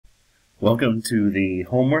Welcome to the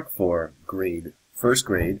homework for first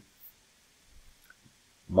grade,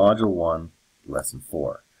 Module 1, Lesson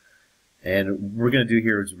 4. And what we're going to do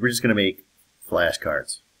here is we're just going to make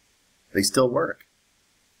flashcards. They still work.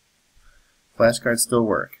 Flashcards still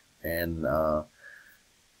work. And I'm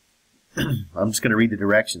just going to read the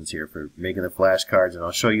directions here for making the flashcards, and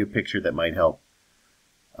I'll show you a picture that might help.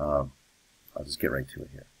 I'll just get right to it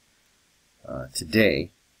here.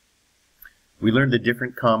 Today, we learned the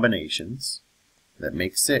different combinations that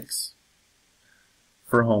make 6.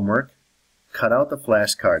 For homework, cut out the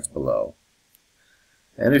flashcards below.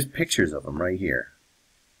 And there's pictures of them right here.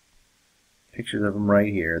 Pictures of them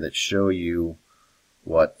right here that show you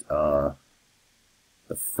what the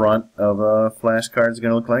front of a flashcard is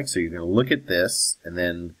going to look like. So you're going to look at this and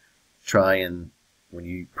then try and, when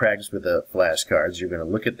you practice with the flashcards, you're going to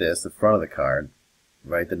look at this, the front of the card,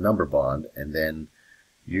 write the number bond, and then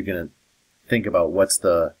you're going to think about what's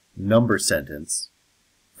the number sentence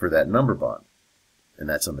for that number bond, and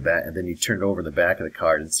that's on the back. And then you turn it over the back of the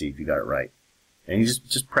card and see if you got it right. And you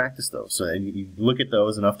just practice those. So and you look at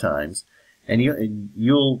those enough times, and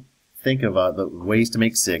you'll think about the ways to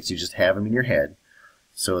make 6. You just have them in your head,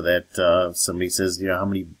 so that somebody says, you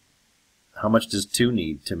know, how much does 2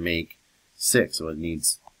 need to make 6? Well, it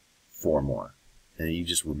needs 4 more, and you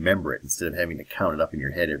just remember it instead of having to count it up in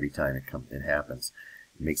your head every time it happens.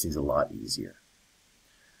 It makes things a lot easier.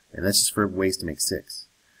 And that's just for ways to make 6.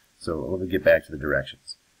 So let me get back to the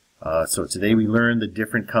directions. So today we learned the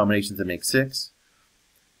different combinations that make 6.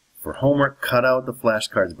 For homework, cut out the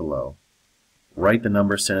flashcards below. Write the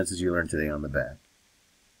number of sentences you learned today on the back.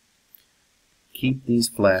 Keep these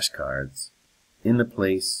flashcards in the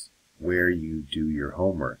place where you do your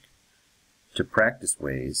homework to practice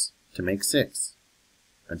ways to make 6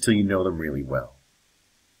 until you know them really well.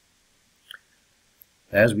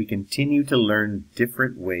 As we continue to learn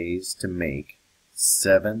different ways to make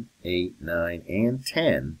 7, 8, 9, and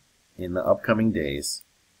 10 in the upcoming days,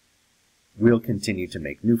 we'll continue to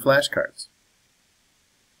make new flashcards.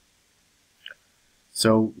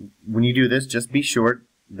 So when you do this, just be sure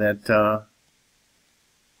that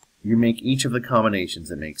you make each of the combinations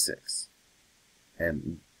that make 6.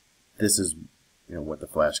 And this is, what the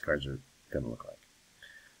flashcards are going to look like.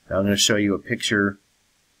 Now I'm going to show you a picture.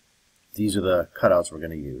 These are the cutouts we're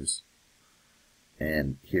going to use,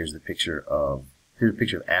 and here's a picture of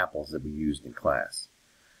apples that we used in class.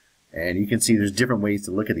 And you can see there's different ways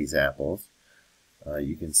to look at these apples.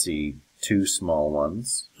 You can see 2 small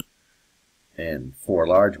ones and 4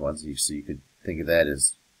 large ones. So you could think of that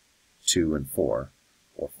as 2 and 4,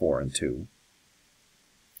 or 4 and 2.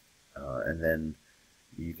 And then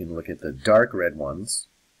you can look at the dark red ones.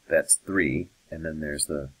 That's 3, and then there's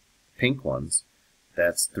the pink ones.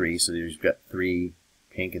 That's 3, so you've got 3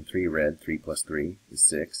 pink and 3 red. 3 plus 3 is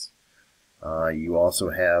 6. You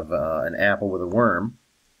also have an apple with a worm,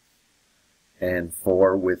 and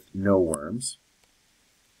 4 with no worms.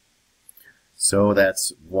 So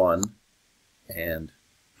that's 1 and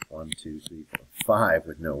 1, 2, 3, 4, 5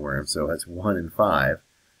 with no worms. So that's 1 and 5,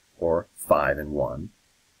 or 5 and 1.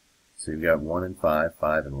 So you've got 1 and 5,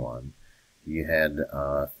 5 and 1. You had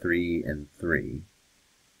 3 and 3.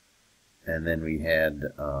 And then we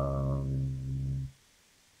had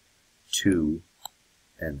 2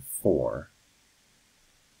 and 4.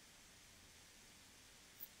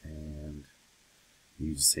 And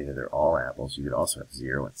you just say that they're all apples. You could also have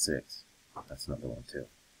 0 and 6. That's another one too.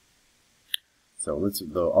 So we're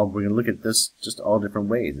going to look at this just all different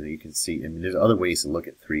ways. And you can see, there's other ways to look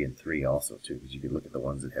at 3 and 3 also too, because you could look at the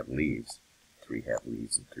ones that have leaves. 3 have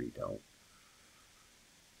leaves and 3 don't.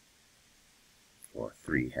 Or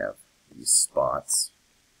 3 have these spots,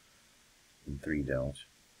 and 3 don't.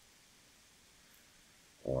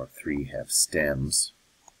 Or 3 have stems.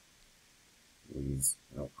 Leaves.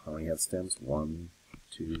 No, how many have stems? 1,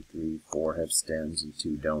 2, 3, 4 have stems, and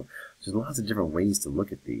 2 don't. There's lots of different ways to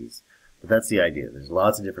look at these, but that's the idea. There's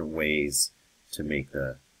lots of different ways to make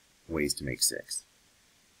 6.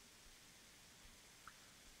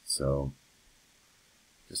 So,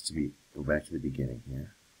 just to go back to the beginning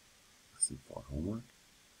here. Lesson 4 homework.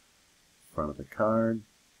 Front of the card.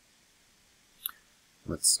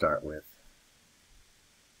 Let's start with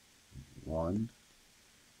 1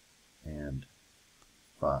 and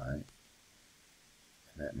 5, and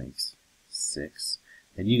that makes 6.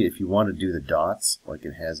 And if you want to do the dots like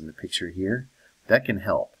it has in the picture here, that can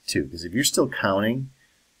help too, because if you're still counting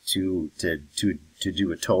to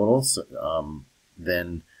do a total,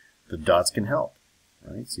 then the dots can help.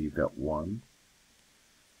 Right? So you've got 1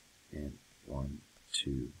 and 1,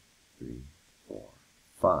 2, 3, 4,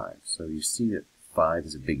 5. So you see that 5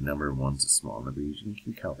 is a big number and 1's a small number. You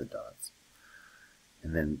can count the dots.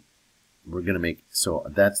 And then we're going to make, so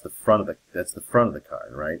that's the front of the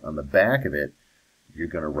card, right? On the back of it, you're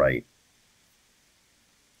going to write,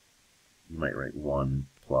 you might write 1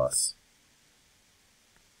 plus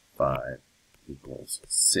 5 equals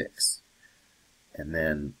 6. And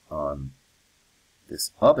then on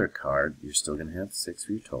this other card, you're still going to have 6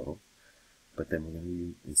 for your total. But then we're going to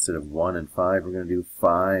use, instead of 1 and 5, we're going to do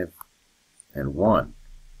 5 and 1.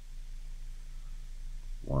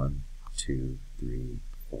 1, 2, 3,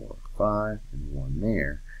 4, 5, and 1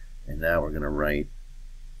 there. And now we're going to write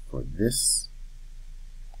for this,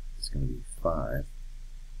 it's going to be 5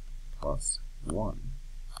 plus 1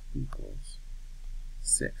 equals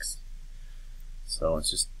 6. So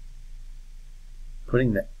it's just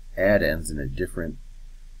putting the add-ends in a different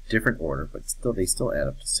order, but still they still add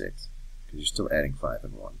up to 6 because you're still adding 5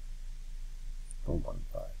 and 1, or 1 and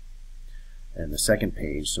 5. And the second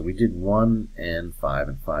page, so we did 1 and 5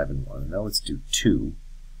 and 5 and 1. And now let's do 2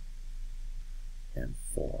 and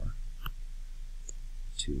 4.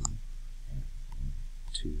 2 and 1,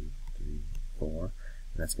 2, 3, 4. And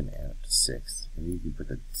that's going to add up to 6. And you can put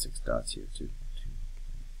the 6 dots here too. 2,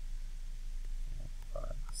 3, 4,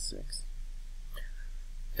 5, 6.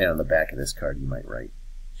 And on the back of this card, you might write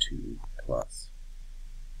 2 plus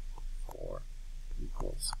 4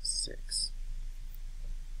 equals 6.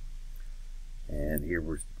 And here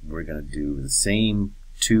we're going to do the same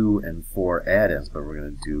 2 and 4 add-ins, but we're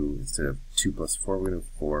going to do, instead of 2 plus 4, we're going to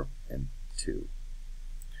do 4 and 2.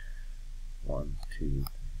 1, 2, 3,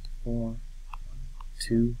 4, 1,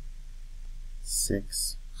 2,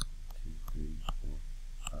 6, 2, 3, 4,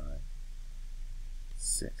 5,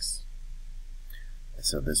 6.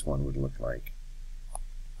 So this one would look like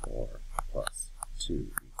 4 plus 2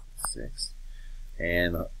 equals 6.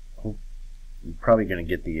 And you're probably going to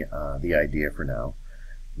get the idea for now.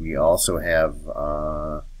 We also have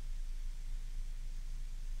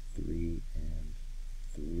 3 and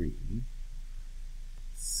 3,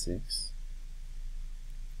 6.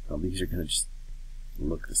 Well, these are going to just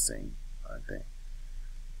look the same, aren't they?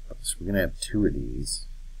 So we're going to have 2 of these.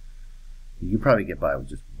 You can probably get by with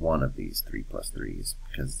just one of these 3 plus 3s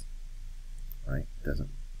because, right, it doesn't,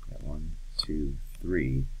 1, 2,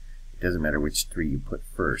 3. It doesn't matter which 3 you put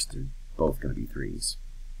first, they're both going to be 3s.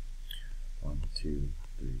 1, 2,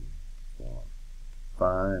 3, 4,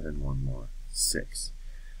 5, and 1 more, 6.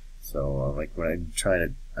 So like when I'm trying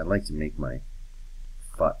to, I like to make my,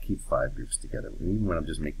 keep 5 groups together, even when I'm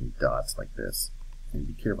just making dots like this. And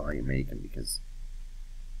be careful how you make them because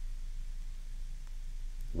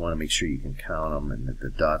you want to make sure you can count them and that the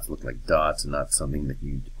dots look like dots and not something that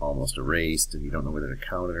you almost erased and you don't know whether to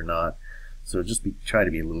count it or not. So just try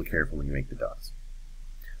to be a little careful when you make the dots.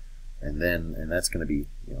 And that's going to be,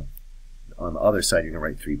 on the other side you're going to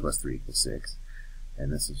write 3 plus 3 equals 6.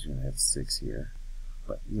 And this is going to have 6 here.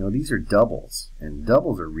 But these are doubles, and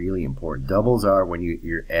doubles are really important. Doubles are when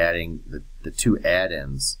you're adding the 2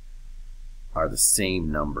 add-ins are the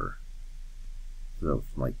same number. So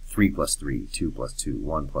like 3 plus 3, 2 plus 2,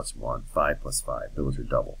 1 plus 1, 5 plus 5. Those are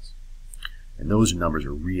doubles. And those numbers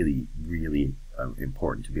are really, really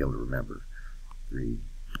important to be able to remember. 3, 1,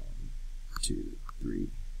 2, 3,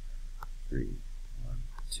 3, 1,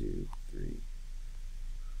 2, 3,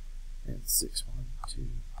 and 6, 1, 2,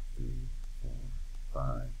 3, 4,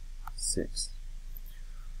 5, 6.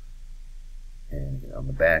 And on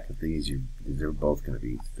the back of these, they're both going to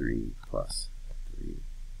be 3 plus 3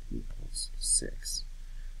 equals 6.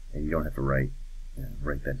 And you don't have to write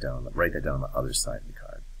that down. Write that down on the other side of the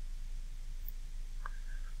card.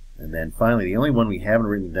 And then finally, the only one we haven't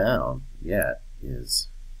written down yet is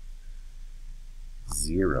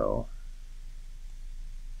 0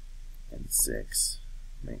 and 6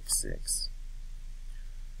 make 6.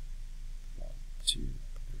 1, 2, 3,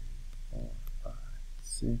 4, 5,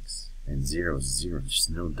 6. And 0 is 0. There's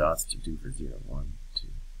no dots to do for 0. 1, 2,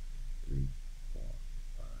 3, 4,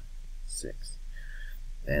 5, 6.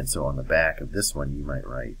 And so on the back of this one, you might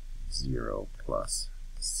write 0 plus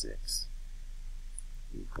 6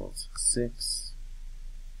 equals 6.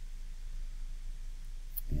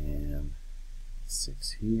 And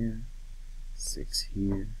 6 here, 6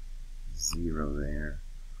 here, 0 there.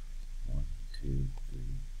 1, 2, 3,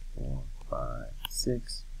 4, 5,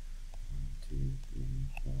 6. 1, 2, 3,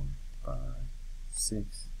 4, 5,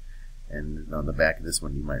 6. And on the back of this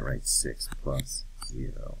one, you might write 6 plus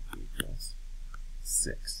 0 equals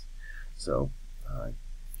 6. So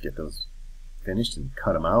get those finished and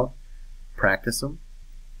cut them out, practice them,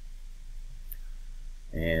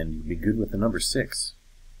 and you'll be good with the number 6.